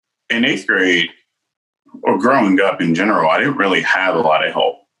in eighth grade or growing up in general, I didn't really have a lot of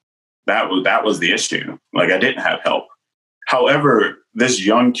help. That was the issue. Like I didn't have help. However, this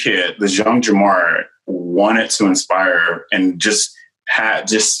young kid, this young Jamar wanted to inspire and just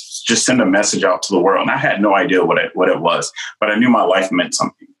send a message out to the world. And I had no idea what it was, but I knew my life meant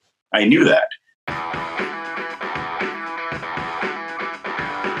something. I knew that.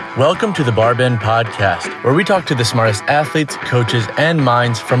 Welcome to the Bar Bend Podcast, where we talk to the smartest athletes, coaches, and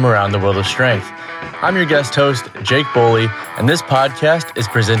minds from around the world of strength. I'm your guest host, Jake Boley, and this podcast is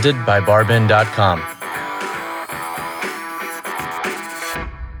presented by barbend.com.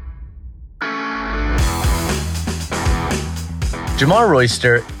 Jamar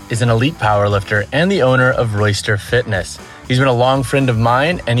Royster is an elite powerlifter and the owner of Royster Fitness. He's been a long friend of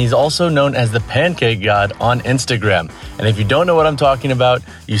mine, and he's also known as the Pancake God on Instagram. And if you don't know what I'm talking about,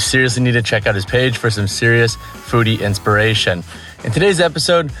 you seriously need to check out his page for some serious foodie inspiration. In today's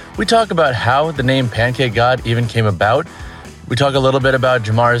episode, we talk about how the name Pancake God even came about. We talk a little bit about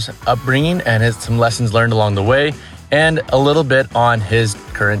Jamar's upbringing and some lessons learned along the way, and a little bit on his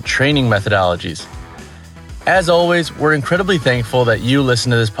current training methodologies. As always, we're incredibly thankful that you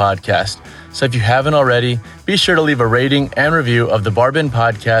listen to this podcast. So if you haven't already, be sure to leave a rating and review of the Bar Bend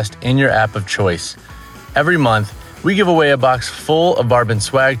Podcast in your app of choice. Every month, we give away a box full of Bar Bend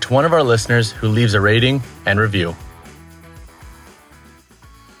swag to one of our listeners who leaves a rating and review.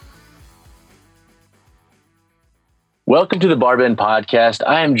 Welcome to the Bar Bend Podcast.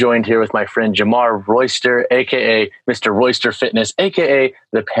 I am joined here with my friend Jamar Royster, aka Mr. Royster Fitness, aka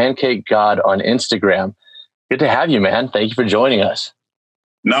the Pancake God on Instagram. Good to have you, man. Thank you for joining us.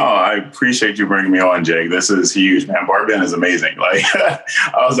 No, I appreciate you bringing me on, Jake. This is huge, man. Bar Bend is amazing. Like, I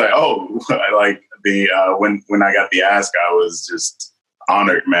was like, when I got the ask, I was just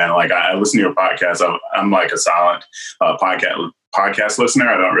honored, man. Like, I listen to your podcast. I'm like a silent podcast listener.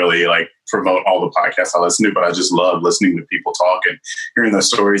 I don't really like promote all the podcasts I listen to, but I just love listening to people talk and hearing their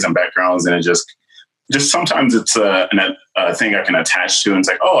stories and backgrounds. And it just sometimes it's a thing I can attach to, and it's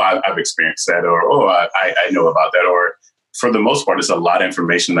like, oh, I've experienced that, or oh, I know about that, or for the most part, it's a lot of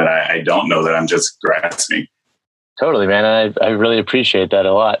information that I don't know that I'm just grasping. Totally, man. And I really appreciate that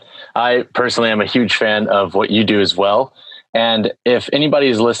a lot. I personally am a huge fan of what you do as well. And if anybody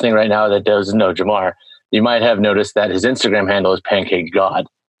is listening right now that doesn't know Jamar, you might have noticed that his Instagram handle is Pancake God.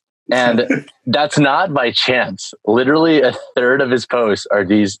 And that's not by chance. Literally a third of his posts are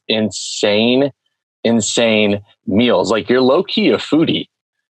these insane meals. Like, you're low-key a foodie.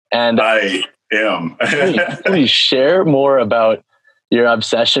 And I am. Please share more about your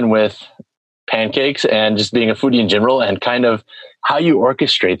obsession with pancakes and just being a foodie in general, and kind of how you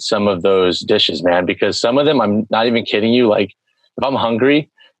orchestrate some of those dishes, man. Because some of them, I'm not even kidding you, like if I'm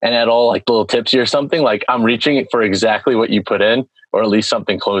hungry and at all like little tipsy or something, like I'm reaching for exactly what you put in, or at least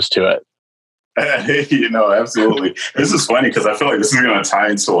something close to it. Absolutely. This is funny because I feel like this is going to tie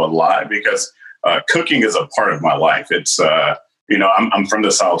into a lot, because cooking is a part of my life. It's, I'm from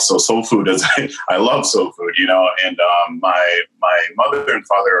the South, so soul food is, I love soul food, and my mother and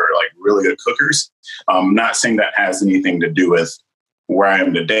father are like really good cookers. Not saying that has anything to do with where I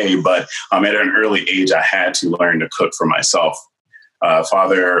am today, but at an early age, I had to learn to cook for myself.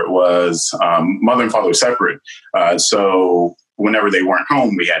 Mother and father were separate. So whenever they weren't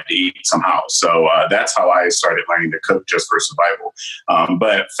home, we had to eat somehow. So that's how I started learning to cook, just for survival.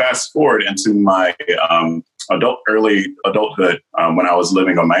 But fast forward into my early adulthood, when I was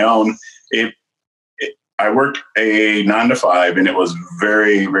living on my own, I worked a 9 to 5, and it was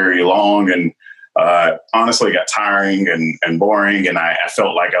very, very long, and honestly got tiring and boring. And I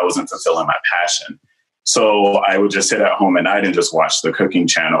felt like I wasn't fulfilling my passion. So I would just sit at home at night and just watch the cooking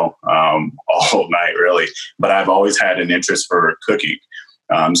channel all night, really. But I've always had an interest for cooking.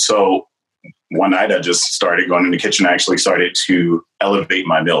 So one night I just started going in the kitchen. I actually started to elevate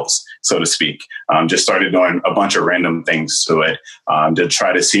my meals, so to speak. Just started doing a bunch of random things to it to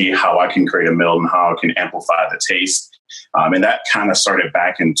try to see how I can create a meal and how I can amplify the taste. And that kind of started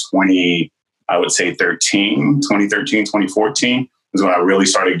back in 2013, 2014 is when I really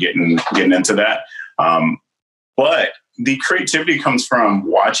started getting into that. But the creativity comes from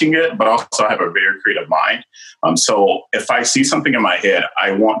watching it, but also I have a very creative mind. So if I see something in my head,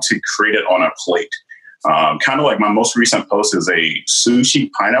 I want to create it on a plate. Kind of like my most recent post is a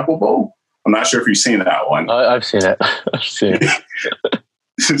sushi pineapple bowl. I'm not sure if you've seen that one. I've seen it.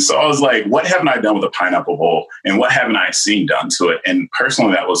 So I was like, what haven't I done with a pineapple bowl? And what haven't I seen done to it? And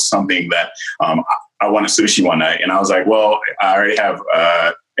personally, that was something that I wanted sushi one night. And I was like, well, I already have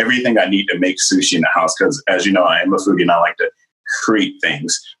everything I need to make sushi in the house, because as you know, I am a foodie and I like to create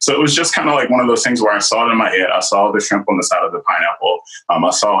things. So it was just kind of like one of those things where I saw it in my head. I saw the shrimp on the side of the pineapple. I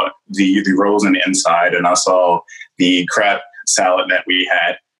saw the rolls on the inside, and I saw the crab salad that we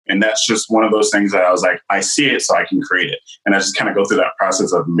had. And that's just one of those things that I was like, I see it, so I can create it. And I just kind of go through that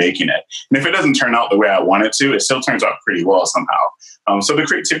process of making it. And if it doesn't turn out the way I want it to, it still turns out pretty well somehow. So the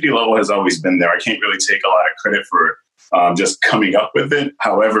creativity level has always been there. I can't really take a lot of credit for just coming up with it.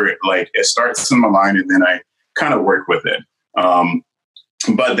 However, like it starts in my mind and then I kind of work with it.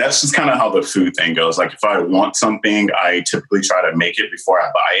 But that's just kind of how the food thing goes. Like if I want something, I typically try to make it before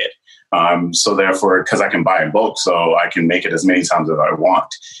I buy it. So therefore, because I can buy in bulk, so I can make it as many times as I want.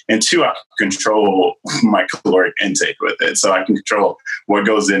 And two, I can control my caloric intake with it. So I can control what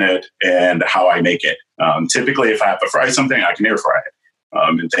goes in it and how I make it. Typically, if I have to fry something, I can air fry it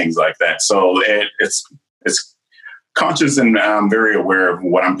and things like that. So it's conscious, and I'm very aware of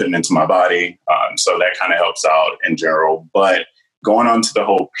what I'm putting into my body. So that kind of helps out in general. But going on to the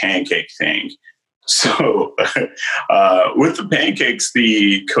whole pancake thing. So with the pancakes,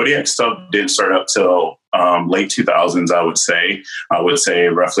 the Kodiak stuff didn't start up till late 2000s, I would say. I would say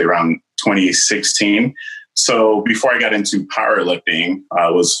roughly around 2016. So before I got into powerlifting, I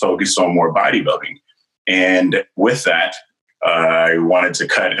was focused on more bodybuilding. And with that, I wanted to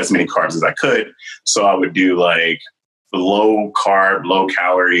cut as many carbs as I could. So I would do like low carb, low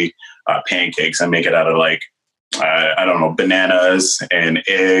calorie pancakes and make it out of like, I don't know, bananas and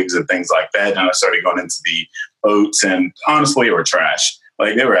eggs and things like that. And I started going into the oats, and honestly, they were trash.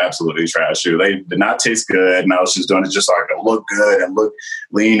 Like they were absolutely trash. They did not taste good. And I was just doing it just so I could look good and look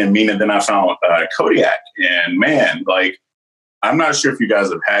lean and mean. And then I found Kodiak, and man, like, I'm not sure if you guys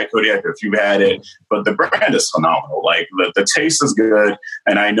have had Kodiak or if you've had it, but the brand is phenomenal. Like the taste is good.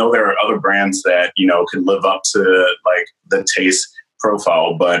 And I know there are other brands that, you know, can live up to like the taste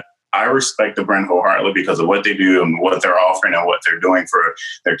profile, but I respect the brand wholeheartedly because of what they do and what they're offering and what they're doing for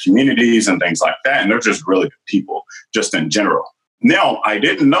their communities and things like that. And they're just really good people, just in general. Now, I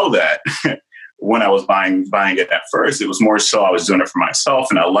didn't know that when I was buying it at first. It was more so I was doing it for myself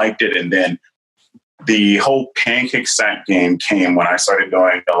and I liked it. And then the whole pancake stack game came when I started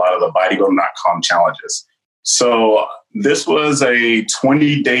doing a lot of the bodybuilding.com challenges. So this was a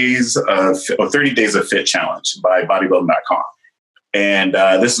 30 days of fit challenge by bodybuilding.com. And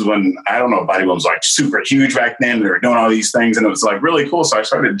this is when, I don't know, bodybuilding was like super huge back then. They were doing all these things and it was like really cool. So I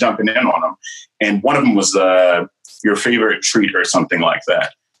started jumping in on them. And one of them was your favorite treat or something like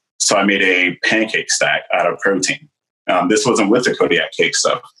that. So I made a pancake stack out of protein. This wasn't with the Kodiak cake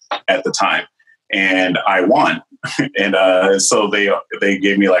stuff at the time. And I won. And so they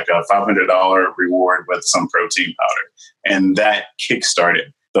gave me like a $500 reward with some protein powder. And that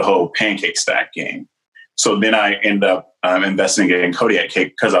kickstarted the whole pancake stack game. So then I ended up investing in Kodiak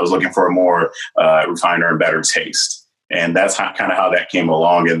cake because I was looking for a more refined and better taste. And that's kind of how that came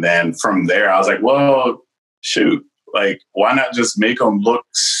along. And then from there, I was like, well, shoot, like, why not just make them look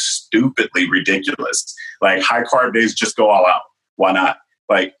stupidly ridiculous? Like high carb days, just go all out. Why not?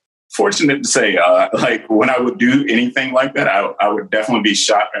 Like, fortunate to say, like when I would do anything like that, I would definitely be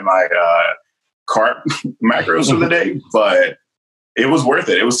shot in my carb macros for the day, but it was worth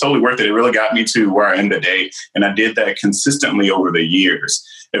it. It was totally worth it. It really got me to where I am today. And I did that consistently over the years.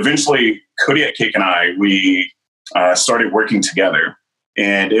 Eventually, Kodiak Cake and we started working together.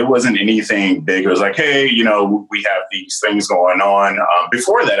 And it wasn't anything big. It was like, hey, you know, we have these things going on.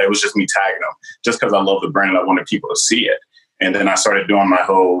 Before that, it was just me tagging them just because I love the brand and I wanted people to see it. And then I started doing my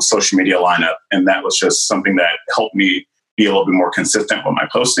whole social media lineup. And that was just something that helped me be a little bit more consistent with my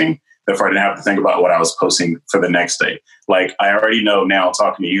posting. Therefore, I didn't have to think about what I was posting for the next day. Like I already know now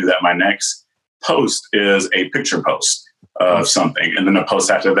talking to you that my next post is a picture post of something. And then the post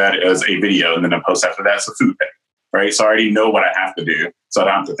after that is a video. And then the post after that is a food pic, right? So I already know what I have to do. So I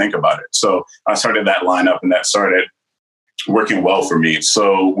don't have to think about it. So I started that lineup and that started working well for me.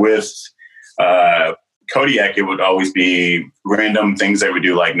 So with Kodiak, it would always be random things that we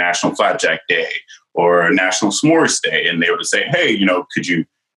do like National Flapjack Day or National S'mores Day. And they would say, hey, you know, could you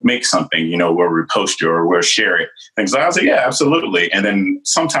make something, you know, where we post it or we'll share it. Things like I was like, yeah, absolutely. And then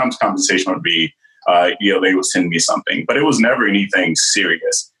sometimes compensation would be, you know, they would send me something, but it was never anything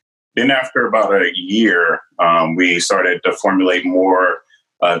serious. Then after about a year, we started to formulate more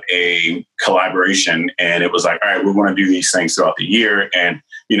of a collaboration. And it was like, all right, we want to do these things throughout the year and,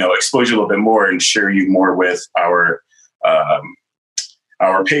 you know, expose you a little bit more and share you more with our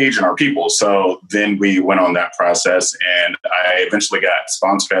page and our people. So then we went on that process and I eventually got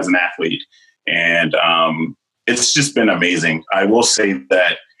sponsored as an athlete. And it's just been amazing. I will say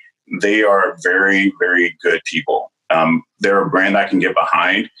that they are very, very good people. They're a brand I can get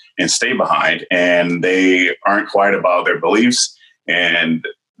behind and stay behind. And they aren't quiet about their beliefs. and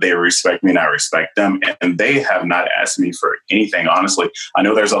they respect me and I respect them. And they have not asked me for anything, honestly. I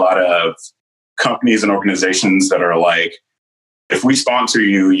know there's a lot of companies and organizations that are like, if we sponsor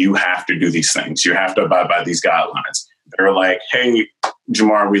you, you have to do these things. You have to abide by these guidelines. They're like, hey,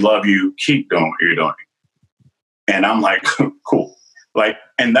 Jamar, we love you. Keep doing what you're doing. And I'm like, cool. Like,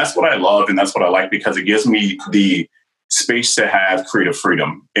 and that's what I love. And that's what I like, because it gives me the space to have creative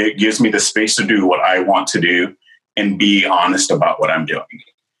freedom. It gives me the space to do what I want to do and be honest about what I'm doing.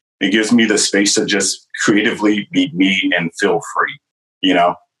 It gives me the space to just creatively be me and feel free, you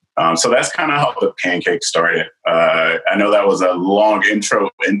know? So that's kind of how the pancake started. I know that was a long intro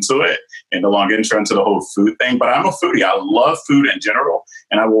into it and a long intro into the whole food thing, but I'm a foodie. I love food in general,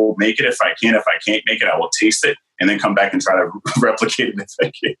 and I will make it if I can. If I can't make it, I will taste it and then come back and try to replicate it if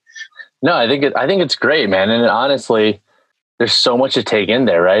I can. No, I think it's great, man. And honestly, there's so much to take in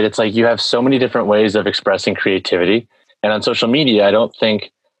there, right? It's like you have so many different ways of expressing creativity. And on social media, I don't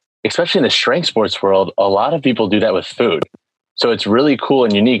think, especially in the strength sports world, a lot of people do that with food. So it's really cool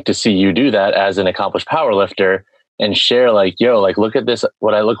and unique to see you do that as an accomplished powerlifter and share like, yo, like, look at this,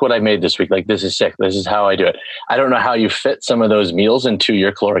 what I made this week. Like, this is sick. This is how I do it. I don't know how you fit some of those meals into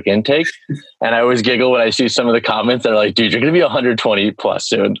your caloric intake. And I always giggle when I see some of the comments that are like, dude, you're going to be 120 plus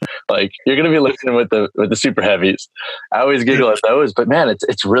soon. Like, you're going to be lifting with the super heavies. I always giggle at those, but man,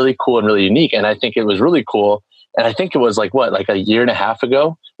 it's really cool and really unique. And I think it was really cool. And I think it was like a year and a half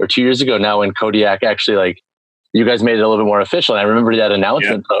ago or 2 years ago now, when Kodiak actually, like, you guys made it a little bit more official. And I remember that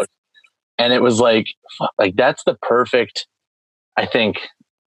announcement post, and it was like that's the perfect, I think,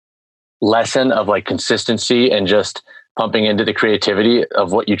 lesson of like consistency and just pumping into the creativity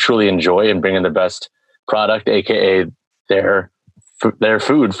of what you truly enjoy and bringing the best product, AKA their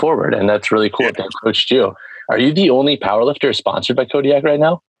food, forward. And that's really cool. Thanks, Coach Gio. Are you the only powerlifter sponsored by Kodiak right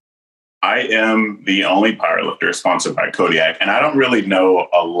now? I am the only powerlifter sponsored by Kodiak, and I don't really know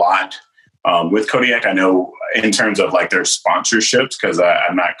a lot with Kodiak. I know in terms of like their sponsorships, because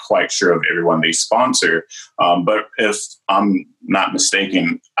I'm not quite sure of everyone they sponsor. But if I'm not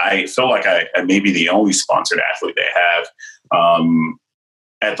mistaken, I feel like I may be the only sponsored athlete they have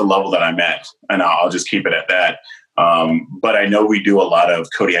at the level that I'm at, and I'll just keep it at that. But I know we do a lot of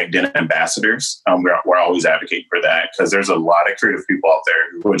Kodiak Den ambassadors. We're always advocating for that, because there's a lot of creative people out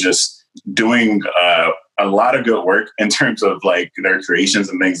there who are just doing a lot of good work in terms of like their creations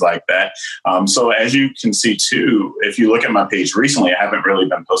and things like that. So as you can see too, if you look at my page recently, I haven't really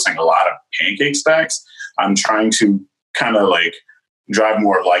been posting a lot of pancake stacks. I'm trying to kind of like drive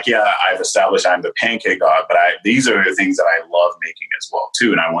more of like, I've established I'm the pancake god, but these are the things that I love making as well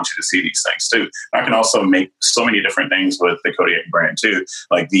too. And I want you to see these things too. I can also make so many different things with the Kodiak brand too.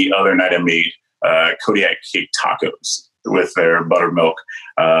 Like the other night I made Kodiak cake tacos with their buttermilk.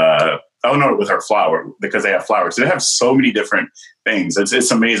 With our flour, because they have flour. So they have so many different things. It's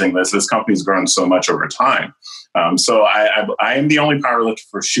amazing. This company's grown so much over time. So I am the only powerlifter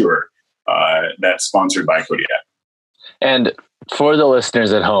for sure that's sponsored by Kodiak. And for the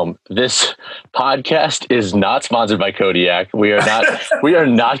listeners at home, this podcast is not sponsored by Kodiak. We are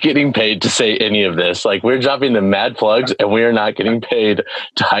not getting paid to say any of this. Like, we're dropping the mad plugs, and we are not getting paid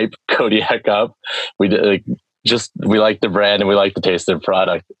to hype Kodiak up. We like the brand and we like the taste of the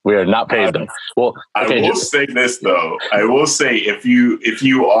product. We are not paid them. Well, okay, I will say this though. I will say if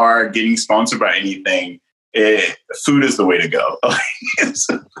you are getting sponsored by anything, food is the way to go.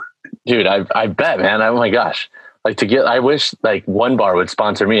 Dude, I bet, man. Oh my gosh. I wish like One Bar would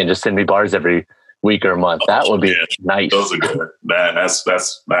sponsor me and just send me bars every week or month. That would be nice. Those are good.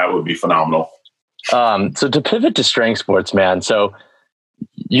 That would be phenomenal. So to pivot to strength sports, man. So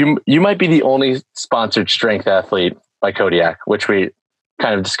you might be the only sponsored strength athlete by Kodiak, which we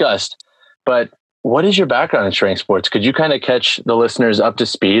kind of discussed, but what is your background in strength sports? Could you kind of catch the listeners up to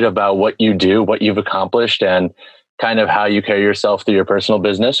speed about what you do, what you've accomplished, and kind of how you carry yourself through your personal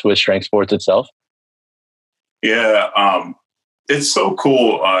business with strength sports itself? Yeah. It's so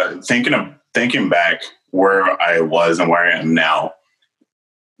cool. Thinking back where I was and where I am now,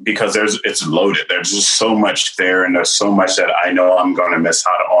 because it's loaded. There's just so much there, and there's so much that I know I'm going to miss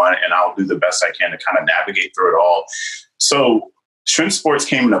out on, and I'll do the best I can to kind of navigate through it all. So strength sports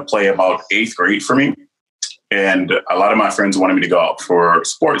came into play about 8th grade for me, and a lot of my friends wanted me to go out for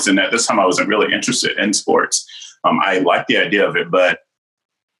sports, and at this time I wasn't really interested in sports. I liked the idea of it, but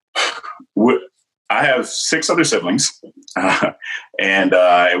I have 6 other siblings, and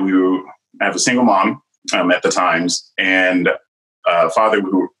I have a single mom at the times, and father,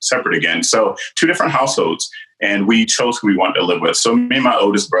 we were separate again. So 2 different households, and we chose who we wanted to live with. So me and my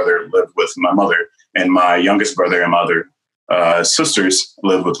oldest brother lived with my mother, and my youngest brother and my other sisters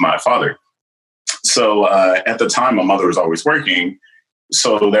lived with my father. So at the time, my mother was always working.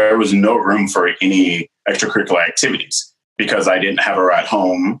 So there was no room for any extracurricular activities because I didn't have her at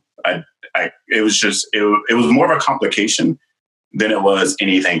home. It was more of a complication than it was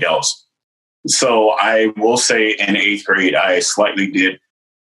anything else. So I will say in 8th grade, I slightly did,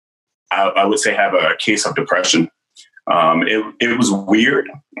 I would say, have a case of depression. It was weird,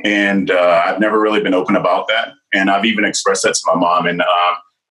 and I've never really been open about that. And I've even expressed that to my mom. And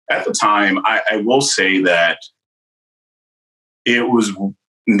at the time, I will say that it was,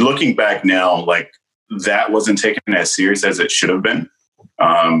 looking back now, like that wasn't taken as serious as it should have been.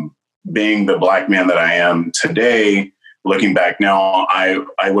 Being the Black man that I am today, looking back now, I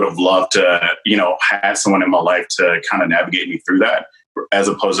would have loved to, had someone in my life to kind of navigate me through that, as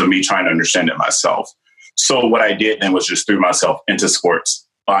opposed to me trying to understand it myself. So what I did then was just threw myself into sports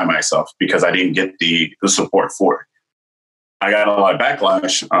by myself because I didn't get the support for it. I got a lot of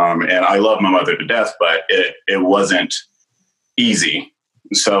backlash, and I love my mother to death, but it wasn't easy.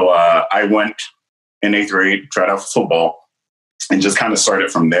 So I went in 8th grade, tried out for football, and just kind of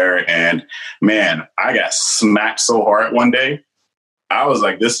started from there. And man, I got smacked so hard one day. I was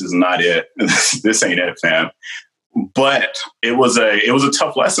like, this is not it. This ain't it, fam. But it was a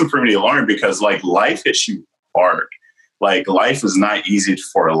tough lesson for me to learn because like life hits you hard. Like life is not easy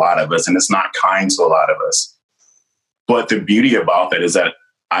for a lot of us, and it's not kind to a lot of us. But the beauty about that is that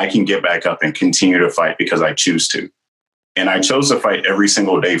I can get back up and continue to fight because I choose to. And I chose to fight every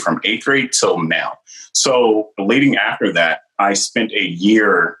single day from 8th grade till now. So leading after that, I spent a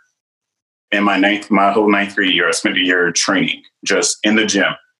year in my whole 9th grade year. I spent a year training, just in the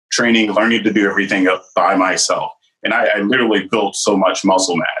gym, training, learning to do everything up by myself. And I literally built so much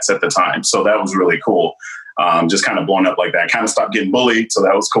muscle mass at the time. So that was really cool. Just kind of blowing up like that. I kind of stopped getting bullied. So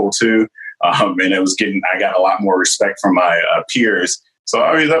that was cool too. And I got a lot more respect from my peers. So,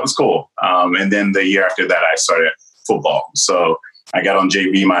 I mean, that was cool. And then the year after that, I started football. So I got on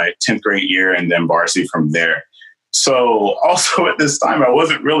JV my 10th grade year and then varsity from there. So also at this time, I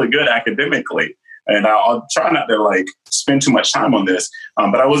wasn't really good academically. And I'll try not to like spend too much time on this.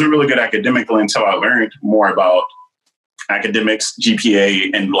 But I wasn't really good academically until I learned more about academics,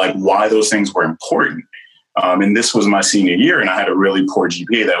 GPA, and like why those things were important. And this was my senior year, and I had a really poor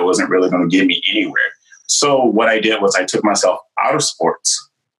GPA that wasn't really going to get me anywhere. So what I did was I took myself out of sports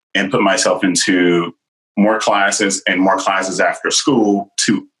and put myself into more classes and more classes after school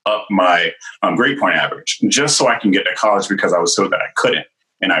to up my grade point average, just so I can get to college because I was told that I couldn't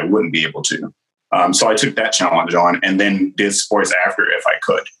and I wouldn't be able to. So I took that challenge on and then did sports after if I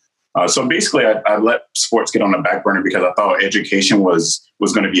could. So basically, I let sports get on the back burner because I thought education was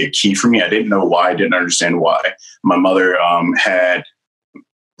going to be a key for me. I didn't know why. I didn't understand why. My mother had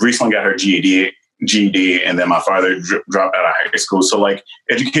recently got her GED, and then my father dropped out of high school. So like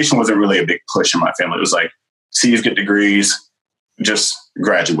education wasn't really a big push in my family. It was like, see, get degrees, just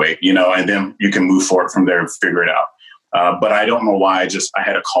graduate, and then you can move forward from there and figure it out. But I don't know why. I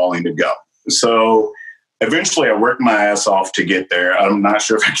had a calling to go. So eventually, I worked my ass off to get there. I'm not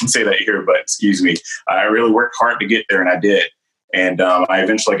sure if I can say that here, but excuse me. I really worked hard to get there, and I did. And I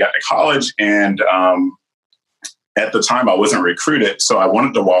eventually got to college. And at the time, I wasn't recruited, so I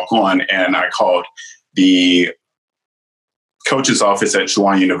wanted to walk on. And I called the coach's office at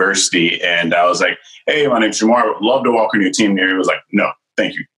Chowan University, and I was like, "Hey, my name's Jamar. I would love to walk on your team." There, he was like, "No,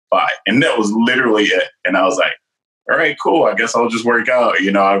 thank you, bye." And that was literally it. And I was like, all right, cool. I guess I'll just work out.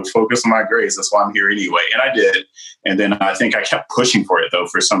 I was focused on my grades. That's why I'm here anyway. And I did. And then I think I kept pushing for it, though,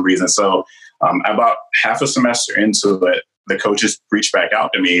 for some reason. So about half a semester into it, the coaches reached back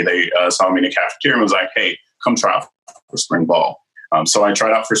out to me. They saw me in the cafeteria and was like, hey, come try out for spring ball. So I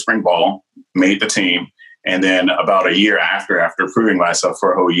tried out for spring ball, made the team. And then about a year after proving myself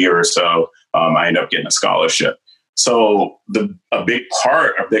for a whole year or so, I ended up getting a scholarship. So a big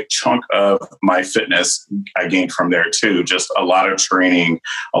chunk of my fitness I gained from there too. Just a lot of training,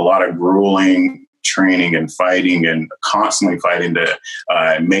 a lot of grueling training and fighting and constantly fighting to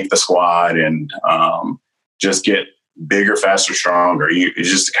make the squad and just get bigger, faster, stronger. You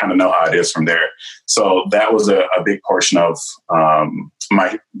just kind of know how it is from there. So that was a big portion of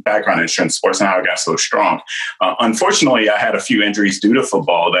my background in strength sports and how I got so strong. Unfortunately, I had a few injuries due to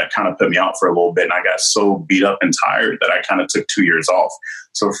football that kind of put me out for a little bit. And I got so beat up and tired that I kind of took 2 years off.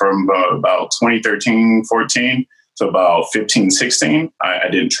 So from about 2013, 14 to about 15, 16, I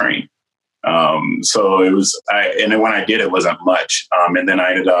didn't train. So it was, and then when I did, it wasn't much. And then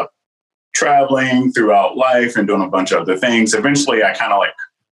I ended up traveling throughout life and doing a bunch of other things. Eventually, I kind of like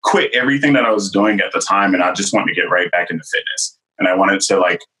quit everything that I was doing at the time. And I just wanted to get right back into fitness. And I wanted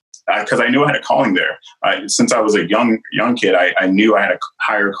to because I knew I had a calling there. Since I was a young kid, I knew I had a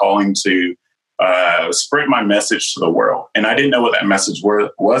higher calling to spread my message to the world. And I didn't know what that message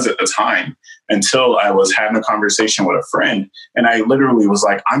was at the time until I was having a conversation with a friend. And I literally was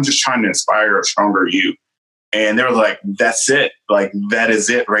like, I'm just trying to inspire a stronger you. And they were like, that's it. Like, that is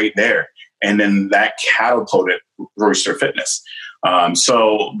it right there. And then that catapulted Royster Fitness.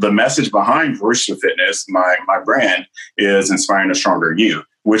 So the message behind Royster Fitness, my brand, is inspiring a stronger you,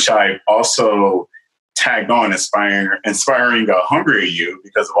 which I also tagged on inspiring a hungrier you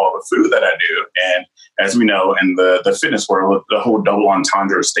because of all the food that I do. And as we know, in the fitness world, the whole double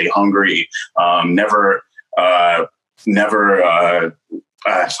entendre, stay hungry, never, all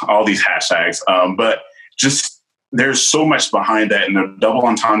these hashtags. But just there's so much behind that, and the double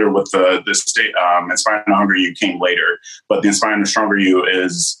entendre with the state inspiring a hungry you came later, but the inspiring a stronger you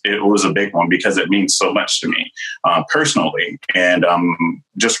was a big one because it means so much to me personally, and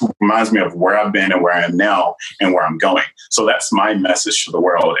just reminds me of where I've been and where I am now and where I'm going. So that's my message to the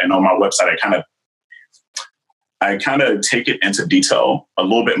world. And on my website, I kind of take it into detail a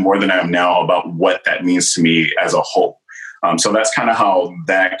little bit more than I am now about what that means to me as a whole. So that's kind of how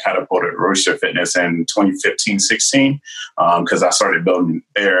that catapulted Royster Fitness in 2015-16, because I started building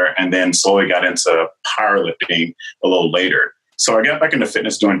there and then slowly got into powerlifting a little later. So I got back into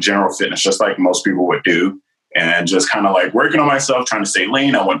fitness, doing general fitness, just like most people would do, and just kind of like working on myself, trying to stay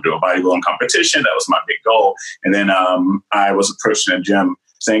lean. I wanted to do a bodybuilding competition. That was my big goal. And then I was approached in a gym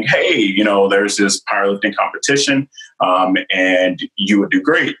saying, hey, there's this powerlifting competition and you would do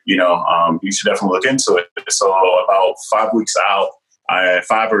great. You should definitely look into it. So about 5 weeks out,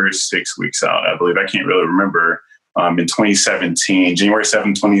 5 or 6 weeks out, I believe, I can't really remember, in 2017, January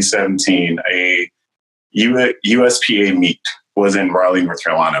 7, 2017, a USPA meet was in Raleigh, North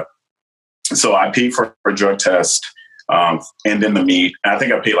Carolina. So I paid for a drug test and then the meet. I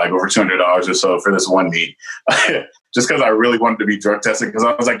think I paid like over $200 or so for this one meet. Just because I really wanted to be drug tested, because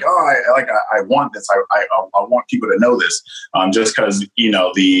I was like, I want this. I want people to know this. Just because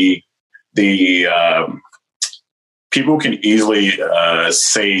the people can easily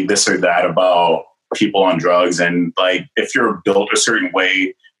say this or that about people on drugs, and like if you're built a certain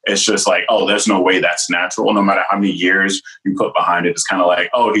way, it's just like, oh, there's no way that's natural. No matter how many years you put behind it, it's kind of like,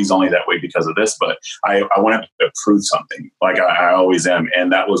 oh, he's only that way because of this. But I wanted to prove something, like I always am.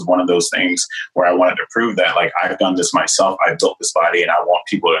 And that was one of those things where I wanted to prove that, like, I've done this myself. I built this body and I want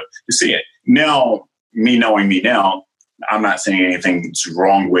people to see it. Now, me knowing me now, I'm not saying anything's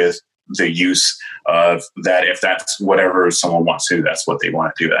wrong with the use of that. If that's whatever someone wants to, that's what they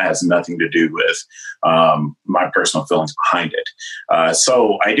want to do. That has nothing to do with my personal feelings behind it.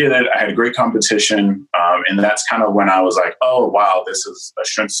 So I did it. I had a great competition. And that's kind of when I was like, oh, wow, this is a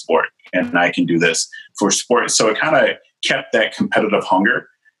strength sport and I can do this for sport. So it kind of kept that competitive hunger.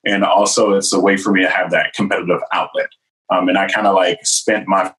 And also it's a way for me to have that competitive outlet. And I kind of like spent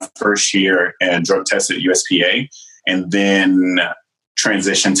my first year and drug tested at USPA and then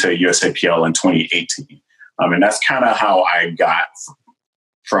transitioned to USAPL in 2018. And that's kind of how I got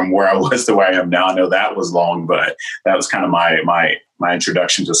from where I was to where I am now. I know that was long, but that was kind of my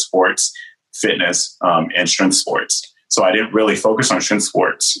introduction to sports, fitness, and strength sports. So I didn't really focus on strength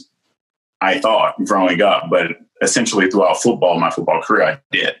sports, I thought, growing up, but essentially throughout my football career, I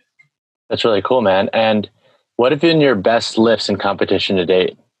did. That's really cool, man. And what have been your best lifts in competition to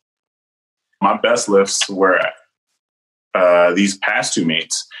date? My best lifts were these past two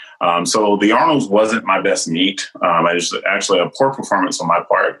meets. So the Arnold's wasn't my best meet. I just actually a poor performance on my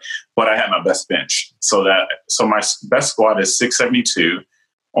part, but I had my best bench. So my best squat is 672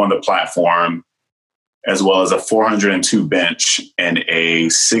 on the platform, as well as a 402 bench and a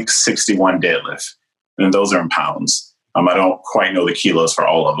 661 deadlift. And those are in pounds. I don't quite know the kilos for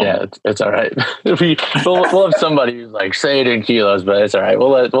all of them. Yeah, it's all right. We'll have somebody who's like, say it in kilos, but it's all right. We'll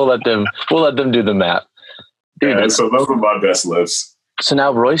let them do the math. Dude, yeah, so those are my best lifts. So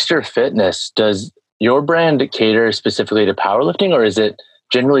now Royster Fitness, does your brand cater specifically to powerlifting, or is it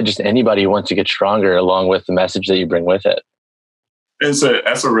generally just anybody who wants to get stronger along with the message that you bring with it? That's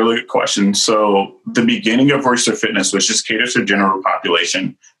a really good question. So the beginning of Royster Fitness was just catered to the general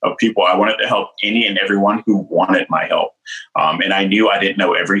population of people. I wanted to help any and everyone who wanted my help. And I knew I didn't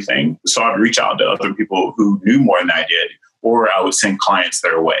know everything. So I'd reach out to other people who knew more than I did, or I would send clients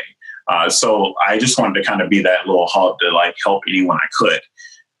their way. So I just wanted to kind of be that little hub to like help anyone I could.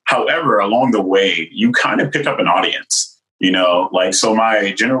 However, along the way, you kind of pick up an audience, so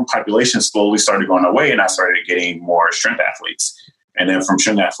my general population slowly started going away and I started getting more strength athletes. And then from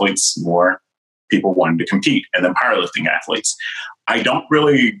strength athletes, more people wanted to compete, and then powerlifting athletes. I don't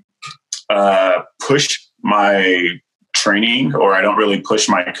really push my training, or I don't really push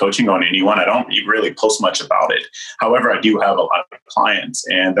my coaching on anyone. I don't really post much about it. However, I do have a lot of clients,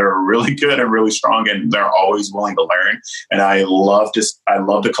 and they're really good and really strong, and they're always willing to learn. And I love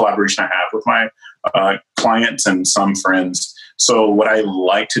the collaboration I have with my clients and some friends. So what I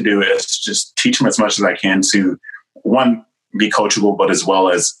like to do is just teach them as much as I can to, one, be coachable, but as well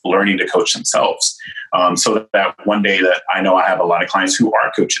as learning to coach themselves. So that one day that I know I have a lot of clients who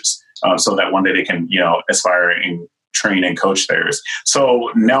are coaches, so that one day they can, aspire and train and coach theirs. So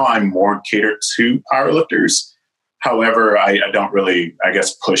now I'm more catered to powerlifters. However, I don't really, I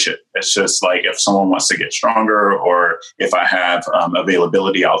guess, push it. It's just like if someone wants to get stronger, or if I have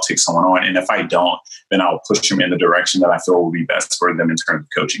availability, I'll take someone on. And if I don't, then I'll push them in the direction that I feel will be best for them in terms of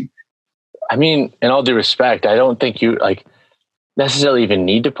coaching. I mean, in all due respect, I don't think you necessarily even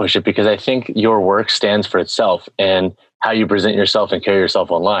need to push it, because I think your work stands for itself and how you present yourself and carry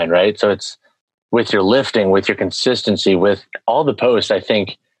yourself online, right? So it's with your lifting, with your consistency, with all the posts, I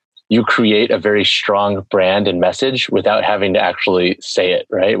think you create a very strong brand and message without having to actually say it,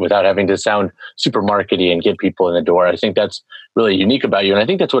 right? Without having to sound super markety and get people in the door. I think that's really unique about you. And I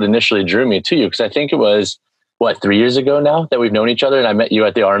think that's what initially drew me to you, because I think it was, 3 years ago now that we've known each other, and I met you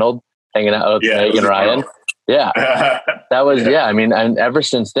at the Arnold, hanging out with Meg and Ryan. Arnold. Yeah, that was, I mean, and ever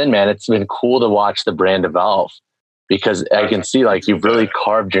since then, man, it's been cool to watch the brand evolve, because I can see you've really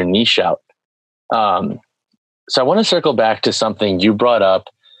carved your niche out. So I want to circle back to something you brought up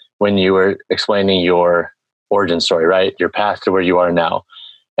when you were explaining your origin story, right? Your path to where you are now.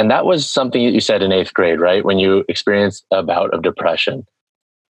 And that was something that you said in 8th grade, right? When you experienced a bout of depression.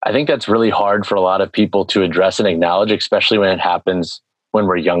 I think that's really hard for a lot of people to address and acknowledge, especially when it happens when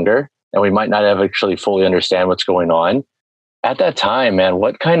we're younger and we might not have actually fully understand what's going on. At that time, man,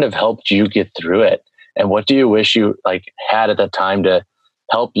 what kind of helped you get through it? And what do you wish you had at that time to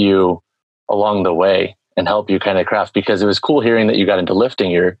help you along the way and help you kind of craft? Because it was cool hearing that you got into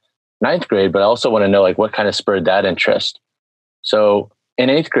lifting your 9th grade, but I also want to know what kind of spurred that interest. So in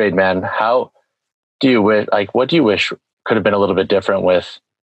 8th grade, man, how do you wish, what do you wish could have been a little bit different with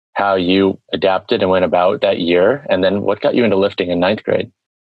how you adapted and went about that year? And then what got you into lifting in 9th grade?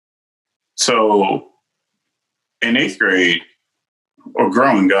 So in 8th grade, or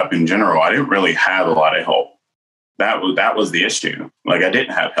growing up in general, I didn't really have a lot of help. That was the issue. I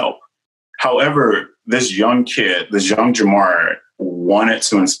didn't have help. However, this young Jamar wanted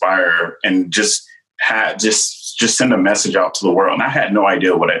to inspire and just send a message out to the world. And I had no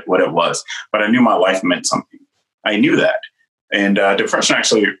idea what it was, but I knew my life meant something. I knew that. And depression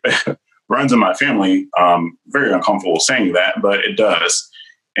actually runs in my family. Very uncomfortable saying that, but it does.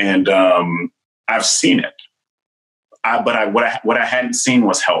 And I've seen it. What I hadn't seen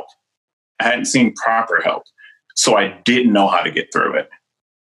was help. I hadn't seen proper help. So I didn't know how to get through it.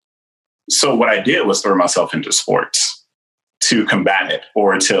 So what I did was throw myself into sports to combat it,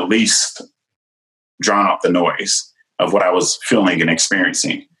 or to at least drown out the noise of what I was feeling and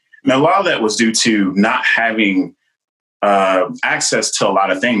experiencing. And a lot of that was due to not having access to a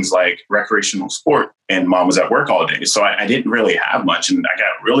lot of things like recreational sport, and mom was at work all day. So I didn't really have much, and I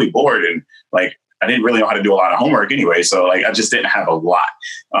got really bored, and I didn't really know how to do a lot of homework anyway. So I just didn't have a lot.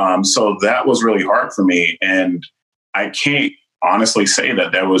 So that was really hard for me. And I can't honestly say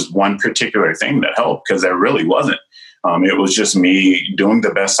that there was one particular thing that helped, because there really wasn't. It was just me doing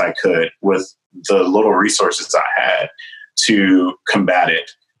the best I could with the little resources I had to combat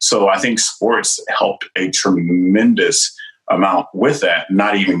it. So I think sports helped a tremendous amount with that,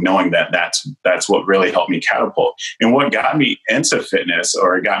 not even knowing that that's what really helped me catapult. And what got me into fitness,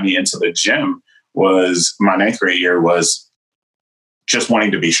 or got me into the gym, was my 9th grade year was just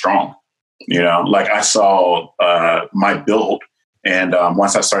wanting to be strong. I saw my build. And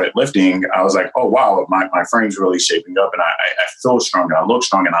once I started lifting, I was like, oh, wow, my frame's really shaping up, and I feel strong, and I look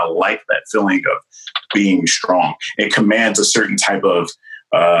strong, and I like that feeling of being strong. It commands a certain type of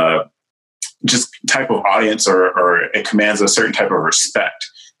audience, or it commands a certain type of respect,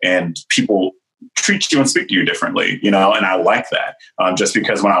 and people treat you and speak to you differently, and I like that. Just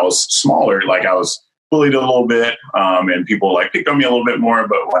because when I was smaller, I was bullied a little bit, and people picked on me a little bit more,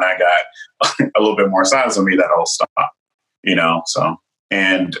 but when I got a little bit more size on me, that all stopped. So,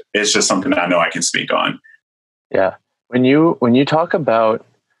 and it's just something I know I can speak on. Yeah. When you talk about,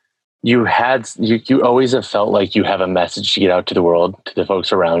 you always have felt like you have a message to get out to the world, to the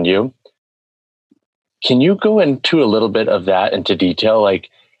folks around you. Can you go into a little bit of that into detail?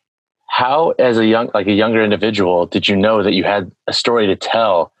 How, as a younger individual, did you know that you had a story to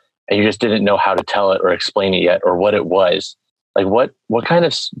tell and you just didn't know how to tell it or explain it yet, or what it was? What kind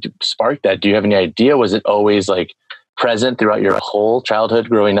of sparked that? Do you have any idea? Was it always present throughout your whole childhood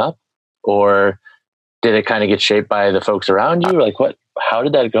growing up? Or did it kind of get shaped by the folks around you? Like how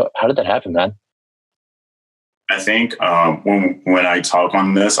did that go? How did that happen, man? I think when I talk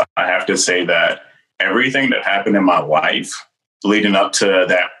on this, I have to say that everything that happened in my life leading up to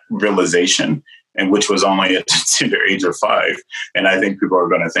that realization, and which was only at the tender age of 5. And I think people are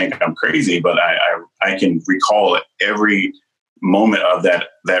going to think I'm crazy, but I can recall every moment of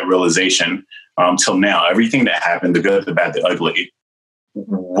that realization till now. Everything that happened, the good, the bad, the ugly,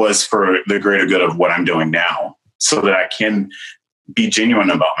 was for the greater good of what I'm doing now, so that I can be genuine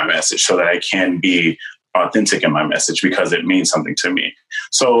about my message, so that I can be authentic in my message, because it means something to me.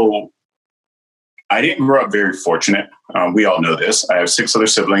 So I didn't grow up very fortunate. We all know this. I have 6 other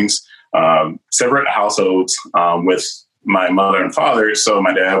siblings, separate households with my mother and father. So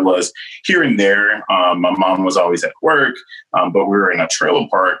my dad was here and there. My mom was always at work, but we were in a trailer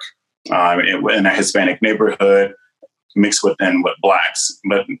park in a Hispanic neighborhood, mixed with blacks,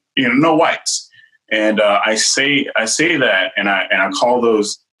 but no whites. And I say that, and I call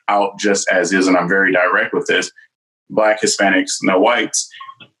those out just as is, and I'm very direct with this: Black, Hispanics, no whites.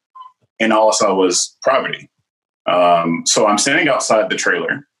 And all I saw was poverty. So I'm standing outside the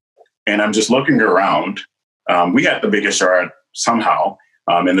trailer, and I'm just looking around. We had the biggest yard somehow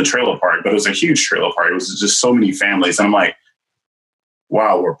in the trailer park, but it was a huge trailer park. It was just so many families. And I'm like,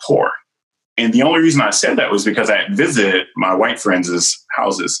 wow, we're poor. And the only reason I said that was because I had visited my white friends'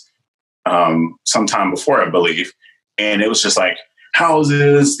 houses sometime before, I believe. And it was just like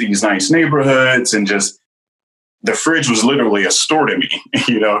houses, these nice neighborhoods, and just the fridge was literally a store to me,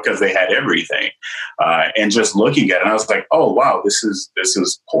 because they had everything. And just looking at it, I was like, oh, wow, this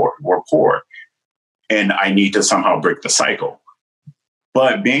is poor. We're poor. And I need to somehow break the cycle.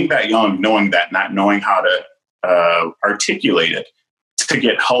 But being that young, knowing that, not knowing how to articulate it to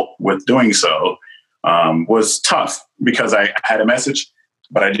get help with doing so was tough, because I had a message,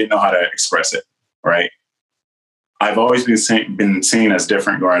 but I didn't know how to express it, right? I've always been seen as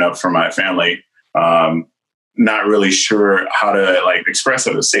different growing up from my family. Not really sure how to express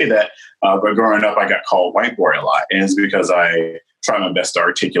it or say that. But growing up, I got called white boy a lot. And it's because I try my best to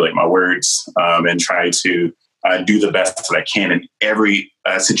articulate my words and try to do the best that I can in every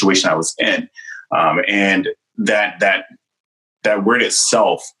situation I was in. And that word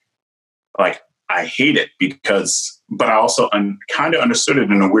itself, I hate it but I also kind of understood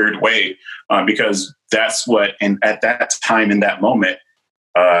it in a weird way because that's what, and at that time in that moment,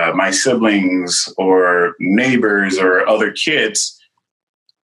 my siblings or neighbors or other kids,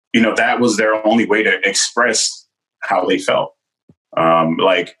 that was their only way to express how they felt.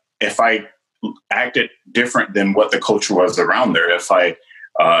 If I acted different than what the culture was around there, if I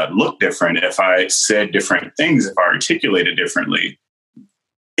looked different, if I said different things, if I articulated differently,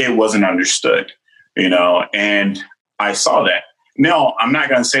 it wasn't understood, and I saw that. Now, I'm not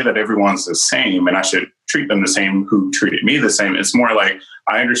going to say that everyone's the same and I should treat them the same who treated me the same. It's more like,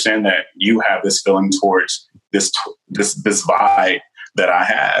 I understand that you have this feeling towards this vibe that I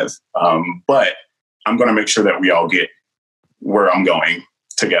have, but I'm going to make sure that we all get where I'm going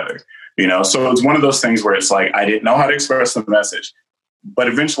together, So it's one of those things where it's like, I didn't know how to express the message, but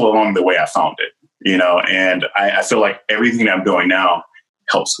eventually along the way I found it, and I feel like everything I'm doing now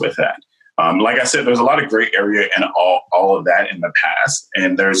helps with that. Like I said, there's a lot of gray area in all of that in the past.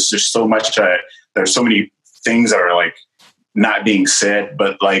 And there's just so much, there's so many things that are not being said,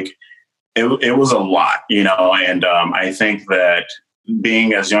 but it was a lot, and I think that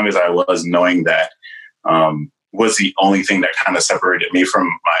being as young as I was, knowing that was the only thing that kind of separated me from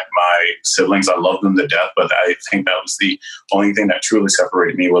my siblings. I love them to death, but I think that was the only thing that truly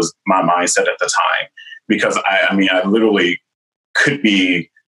separated me was my mindset at the time, because I literally could be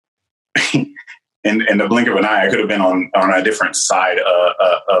in the blink of an eye, I could have been on a different side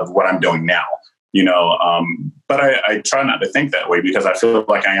of what I'm doing now, but I try not to think that way, because I feel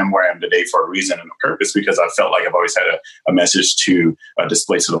like I am where I am today for a reason and a purpose, because I felt like I've always had a message to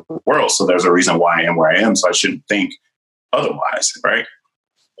display to the world. So there's a reason why I am where I am. So I shouldn't think otherwise. Right.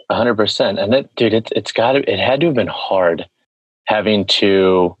 100%. And it had to have been hard having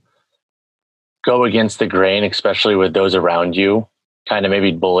to go against the grain, especially with those around you, kind of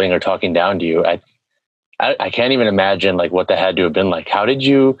maybe bullying or talking down to you. I can't even imagine what that had to have been like. How did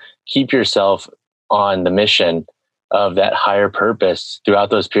you keep yourself on the mission of that higher purpose throughout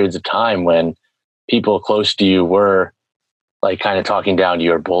those periods of time when people close to you were kind of talking down to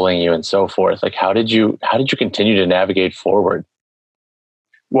you or bullying you and so forth? How did you continue to navigate forward?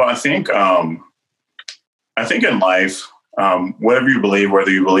 Well, I think in life, whatever you believe,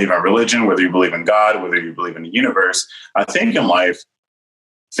 whether you believe in religion, whether you believe in God, whether you believe in the universe, I think in life,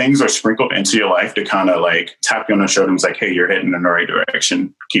 things are sprinkled into your life to kind of like tap you on the shoulder and it's like, hey, you're heading in the right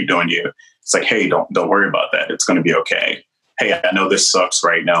direction. Keep doing you. It's like, hey, don't worry about that. It's going to be okay. Hey, I know this sucks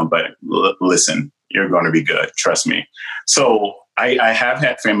right now, but listen, you're going to be good. Trust me. So I have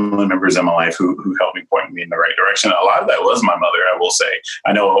had family members in my life who helped me point me in the right direction. A lot of that was my mother, I will say.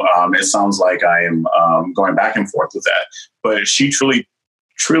 I know it sounds like I am going back and forth with that, but she truly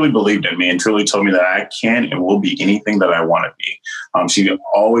believed in me and truly told me that I can and will be anything that I want to be. She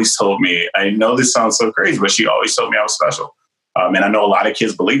always told me, I know this sounds so crazy, but she always told me I was special. And I know a lot of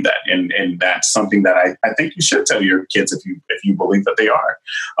kids believe that. And that's something that I think you should tell your kids if you believe that they are.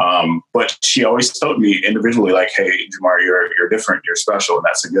 But she always told me individually, like, hey, Jamar, you're different, you're special, and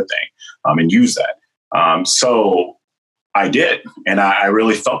that's a good thing. And use that. So I did. And I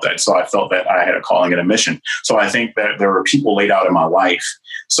really felt that. So I felt that I had a calling and a mission. So I think that there were people laid out in my life.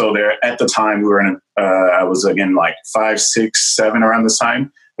 So there at the time we were in, I was again like 5, 6, 7 around this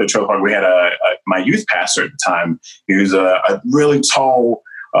time. The Trailer Park, we had my youth pastor at the time. He was a really tall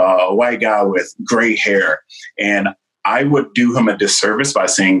white guy with gray hair. And I would do him a disservice by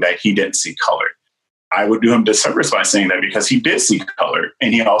saying that he didn't see color. I would do him a disservice by saying that because he did see color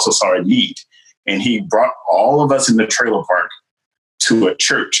and he also saw a need. And he brought all of us in the trailer park to a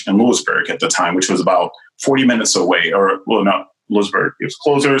church in Lewisburg at the time, which was about 40 minutes away, Lewisburg, it was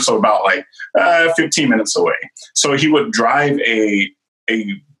closer. So about like 15 minutes away. So he would drive a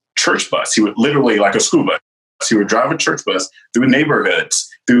church bus. He would literally, like a school bus, he would drive a church bus through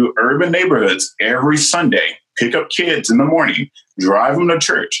urban neighborhoods every Sunday, pick up kids in the morning, drive them to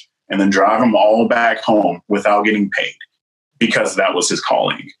church, and then drive them all back home without getting paid because that was his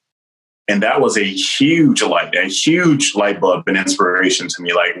calling. And that was a huge light bulb and inspiration to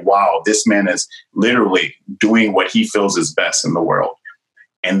me. Like, wow, this man is literally doing what he feels is best in the world.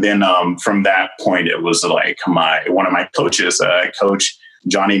 And then from that point, it was like one of my coaches, Coach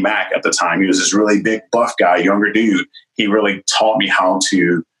Johnny Mack at the time. He was this really big, buff guy, younger dude. He really taught me how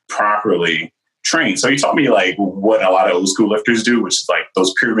to properly train. So he taught me like what a lot of old school lifters do, which is like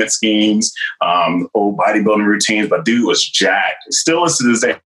those pyramid schemes, old bodybuilding routines. But dude was jacked. Still is to this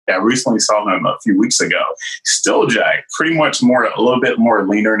day. I recently saw him a few weeks ago. Still jacked, pretty much a little bit more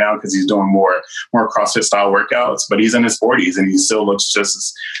leaner now because he's doing more CrossFit style workouts. But he's in his 40s and he still looks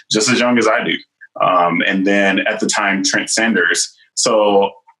just as young as I do. And then at the time, Trent Sanders.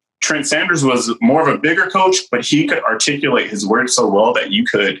 So Trent Sanders was more of a bigger coach, but he could articulate his words so well that you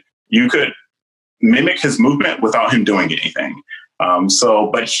could mimic his movement without him doing anything.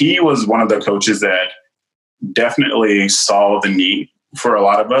 But he was one of the coaches that definitely saw the need for a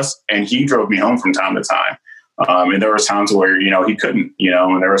lot of us, and he drove me home from time to time. And there was times where, he couldn't,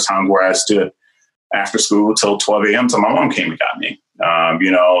 and there was times where I stood after school till 12 a.m. till my mom came and got me.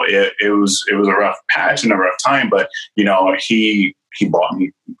 It was a rough patch and a rough time, but, he bought me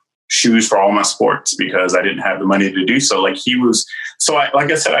shoes for all my sports because I didn't have the money to do so. Like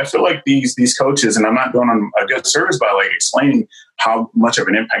I said, I feel like these coaches, and I'm not doing them a good service by like explaining how much of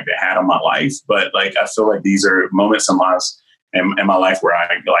an impact they had on my life. But like, I feel like these are moments in my life where I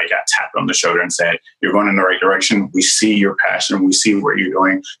got tapped on the shoulder and said, you're going in the right direction. We see your passion. We see what you're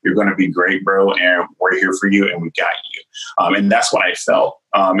doing. You're going to be great, bro. And we're here for you. And we got you. And that's what I felt.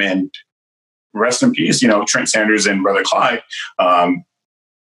 And rest in peace, Trent Sanders and Brother Clyde.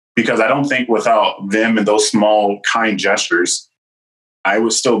 Because I don't think without them and those small, kind gestures, I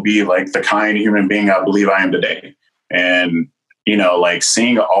would still be like the kind human being I believe I am today. And, like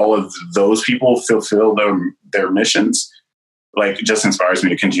seeing all of those people fulfill their missions, like just inspires me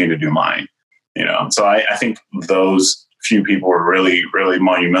to continue to do mine, So I think those few people were really, really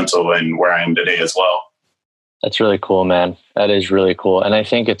monumental in where I am today as well. That's really cool, man. That is really cool. And I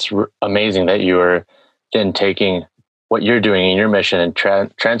think it's amazing that you are then taking what you're doing in your mission and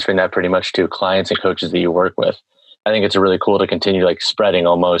transferring that pretty much to clients and coaches that you work with. I think it's really cool to continue like spreading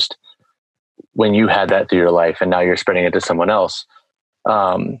almost when you had that through your life and now you're spreading it to someone else.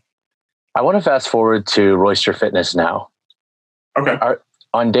 I want to fast forward to Royster Fitness now. Okay.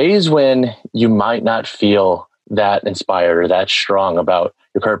 On days when you might not feel that inspired or that strong about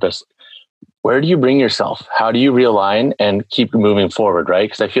your purpose, where do you bring yourself? How do you realign and keep moving forward, right?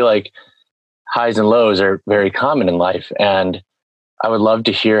 Because I feel like highs and lows are very common in life. And I would love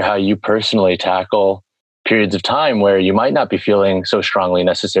to hear how you personally tackle periods of time where you might not be feeling so strongly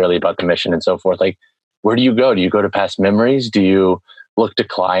necessarily about the mission and so forth. Like, where do you go? Do you go to past memories? Do you look to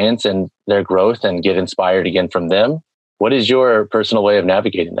clients and their growth and get inspired again from them? What is your personal way of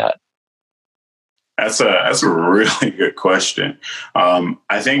navigating that? That's a really good question.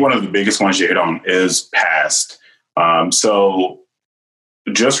 I think one of the biggest ones you hit on is past. So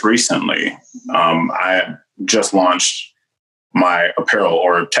just recently, I just launched my apparel,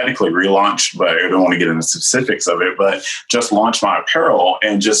 or technically relaunched, but I don't want to get into the specifics of it, but just launched my apparel,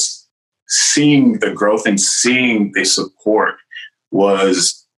 and just seeing the growth and seeing the support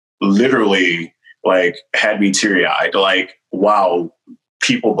was literally like had me teary eyed. Like, wow,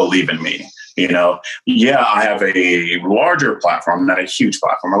 people believe in me. You know, yeah, I have a larger platform, not a huge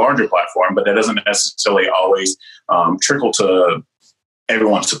platform, a larger platform, but that doesn't necessarily always trickle to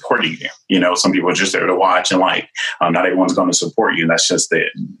everyone supporting you. You know, some people are just there to watch, and like, not everyone's going to support you. And that's just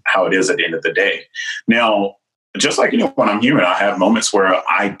how it is at the end of the day. Now, just like, you know, when I'm human, I have moments where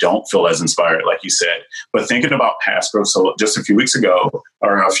I don't feel as inspired, like you said. But thinking about past growth, so just a few weeks ago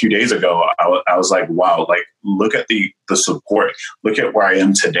or a few days ago, I was like, wow, like, look at the support. Look at where I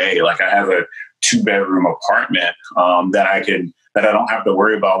am today. Like, I have a 2-bedroom apartment that I don't have to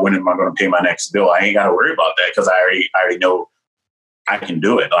worry about when am I going to pay my next bill. I ain't got to worry about that because I already know I can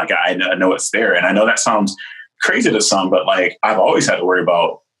do it. Like, I know it's there. And I know that sounds crazy to some, but like, I've always had to worry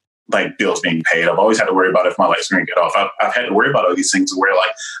about like bills being paid. I've always had to worry about if my lights are going to get off. I've had to worry about all these things where like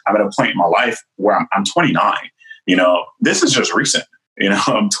I'm at a point in my life where I'm 29. You know, this is just recent. You know,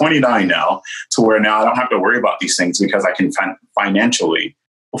 I'm 29 now, to where now I don't have to worry about these things because I can financially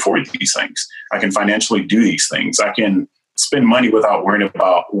afford these things. I can financially do these things. I can spend money without worrying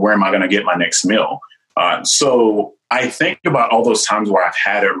about where am I going to get my next meal. So I think about all those times where I've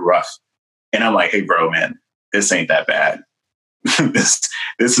had it rough, and I'm like, hey, bro, man, this ain't that bad.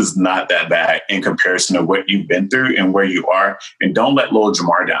 This is not that bad in comparison to what you've been through and where you are. And don't let little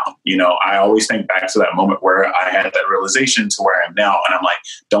Jamar down. You know, I always think back to that moment where I had that realization to where I am now. And I'm like,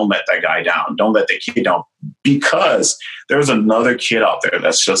 don't let that guy down. Don't let that kid down, because there's another kid out there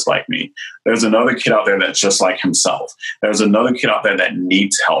that's just like me. There's another kid out there that's just like himself. There's another kid out there that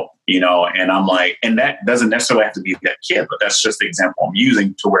needs help, you know, and I'm like, and that doesn't necessarily have to be that kid, but that's just the example I'm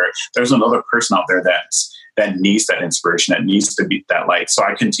using, to where there's another person out there that needs that inspiration, that needs to be that light. So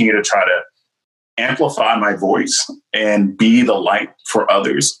I continue to try to amplify my voice and be the light for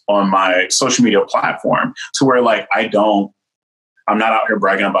others on my social media platform, to where like I'm not out here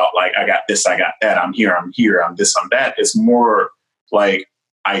bragging about like, I got this, I got that, I'm here, I'm this, I'm that. It's more like,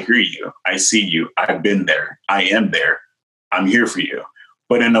 I hear you, I see you, I've been there, I am there, I'm here for you.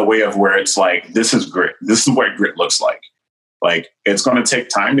 But in a way of where it's like, this is grit. This is what grit looks like. Like, it's going to take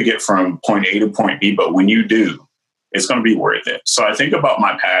time to get from point A to point B, but when you do, it's going to be worth it. So I think about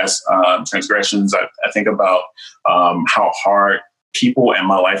my past transgressions. I think about how hard people in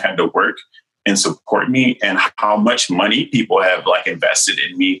my life had to work and support me, and how much money people have like invested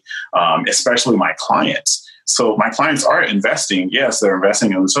in me, especially my clients. So my clients are investing. Yes, they're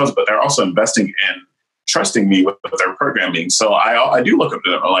investing in themselves, but they're also investing in trusting me with their programming. So I do look up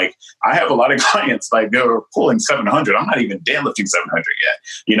to them. Like, I have a lot of clients, like, they're pulling 700. I'm not even deadlifting 700 yet,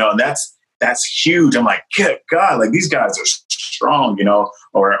 you know, and that's huge. I'm like, good God, like, these guys are strong, you know,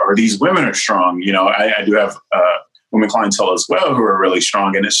 or these women are strong. You know, I do have women clientele as well who are really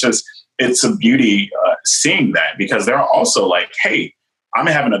strong. And it's a beauty seeing that, because they're also like, hey, I'm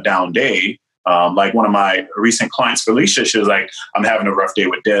having a down day. Like one of my recent clients, Felicia, she was like, I'm having a rough day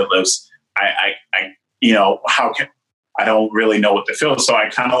with deadlifts. I you know, I don't really know what to feel. So I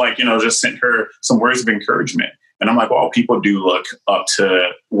kind of like, you know, just sent her some words of encouragement. And I'm like, well, people do look up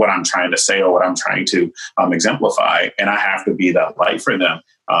to what I'm trying to say or what I'm trying to exemplify. And I have to be that light for them.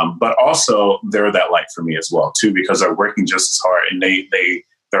 But also they're that light for me as well, too, because they're working just as hard, and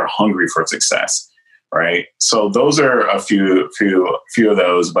they're hungry for success. Right. So those are a few of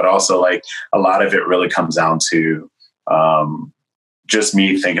those, but also like a lot of it really comes down to just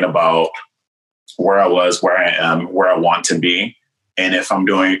me thinking about where I was, where I am, where I want to be. And if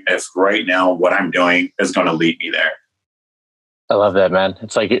right now what I'm doing is going to lead me there. I love that, man.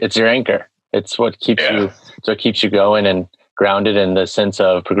 It's like, it's your anchor. It's what keeps you going and grounded in the sense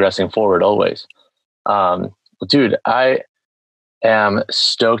of progressing forward always. Dude, I am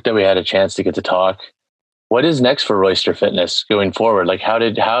stoked that we had a chance to get to talk. What is next for Royster Fitness going forward? Like, how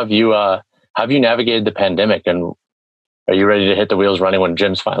have you navigated the pandemic, and are you ready to hit the wheels running when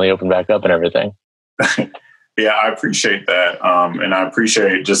gyms finally open back up and everything? Yeah, I appreciate that. And I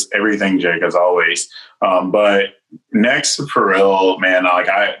appreciate just everything, Jake, as always. But next, for real, man, like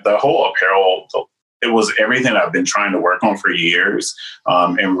the whole apparel, it was everything I've been trying to work on for years,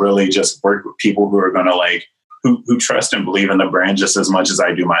 and really just work with people who are going to like, who trust and believe in the brand just as much as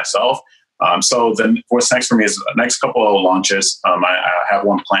I do myself. So then what's next for me is the next couple of launches. I have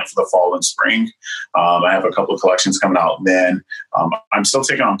one planned for the fall and spring. I have a couple of collections coming out then. I'm still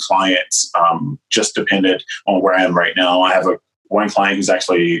taking on clients, just dependent on where I am right now. I have one client who's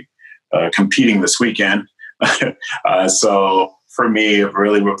actually competing this weekend. So for me,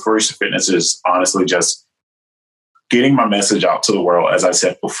 really, Royster Fitness is honestly just getting my message out to the world, as I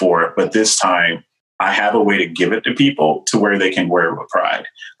said before, but this time I have a way to give it to people to where they can wear it with pride.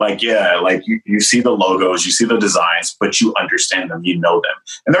 Like, yeah, like you see the logos, you see the designs, but you understand them, you know them.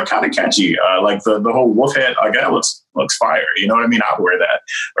 And they're kind of catchy. Like the whole wolf head, like that looks fire. You know what I mean? I'll wear that,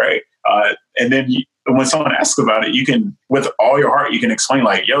 right? And then when someone asks about it, you can, with all your heart, you can explain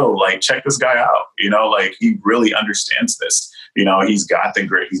like, yo, like check this guy out. You know, like he really understands this. You know, he's got the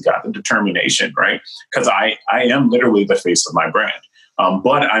grit, he's got the determination, right? Because I am literally the face of my brand.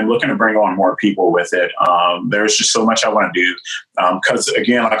 But I'm looking to bring on more people with it. There's just so much I want to do. Because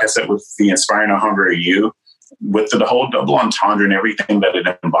again, like I said, with the Inspiring a Hungry You, with the whole double entendre and everything that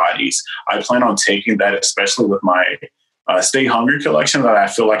it embodies, I plan on taking that, especially with my Stay Hungry collection that I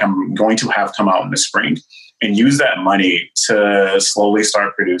feel like I'm going to have come out in the spring, and use that money to slowly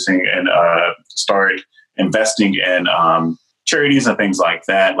start producing and start investing in charities and things like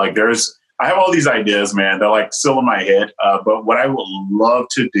that. Like I have all these ideas, man. They're like still in my head. But what I would love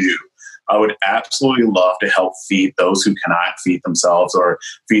to do, I would absolutely love to help feed those who cannot feed themselves, or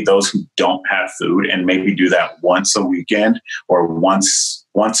feed those who don't have food, and maybe do that once a weekend or once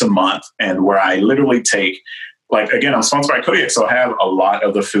a month. And where I literally take, like, again, I'm sponsored by Kodiak, so I have a lot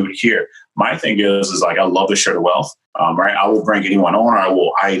of the food here. My thing is like, I love to share the wealth, right? I will bring anyone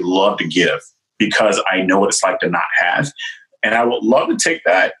on. I love to give because I know what it's like to not have. And I would love to take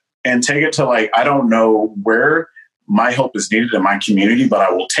that and take it to, like, I don't know where my help is needed in my community, but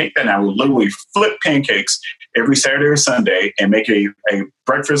I will take that and I will literally flip pancakes every Saturday or Sunday and make a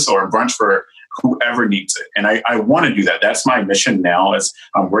breakfast or a brunch for whoever needs it. And I want to do that. That's my mission now, as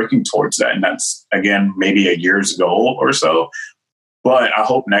I'm working towards that. And that's, again, maybe a year's goal or so. But I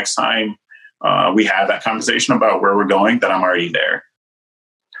hope next time we have that conversation about where we're going, that I'm already there.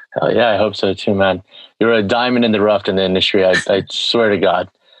 Hell yeah, I hope so too, man. You're a diamond in the rough in the industry. I swear to God.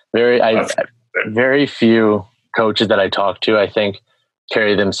 Very few coaches that I talk to, I think,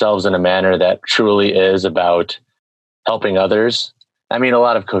 carry themselves in a manner that truly is about helping others. I mean, a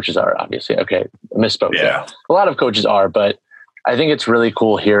lot of coaches are, obviously. Okay, misspoke. Yeah. A lot of coaches are, but I think it's really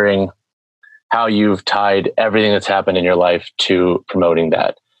cool hearing how you've tied everything that's happened in your life to promoting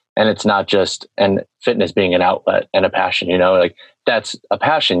that. And it's not just, and fitness being an outlet and a passion, you know, like that's a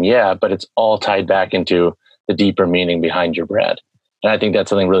passion, yeah, but it's all tied back into the deeper meaning behind your brand. And I think that's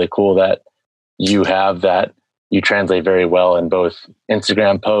something really cool that you have, that you translate very well in both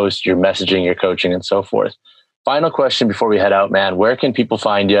Instagram posts, your messaging, your coaching, and so forth. Final question before we head out, man. Where can people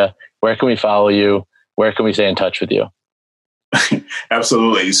find you? Where can we follow you? Where can we stay in touch with you?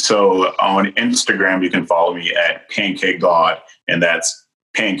 Absolutely. So on Instagram, you can follow me at Pancake God, and that's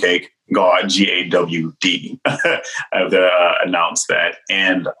Pancake God, GAWD. I have to announce that.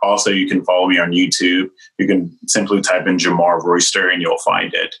 And also you can follow me on YouTube. You can simply type in Jamar Royster and you'll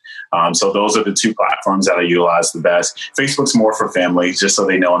find it. So those are the two platforms that I utilize the best. Facebook's more for families, just so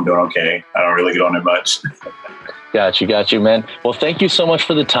they know I'm doing okay. I don't really get on it much. Got you, man. Well, thank you so much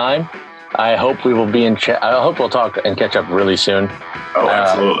for the time. I hope we will be in chat. I hope we'll talk and catch up really soon. Oh,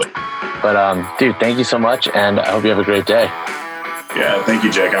 absolutely. But dude, thank you so much. And I hope you have a great day. Yeah, thank you,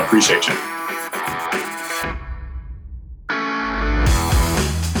 Jake. I appreciate you.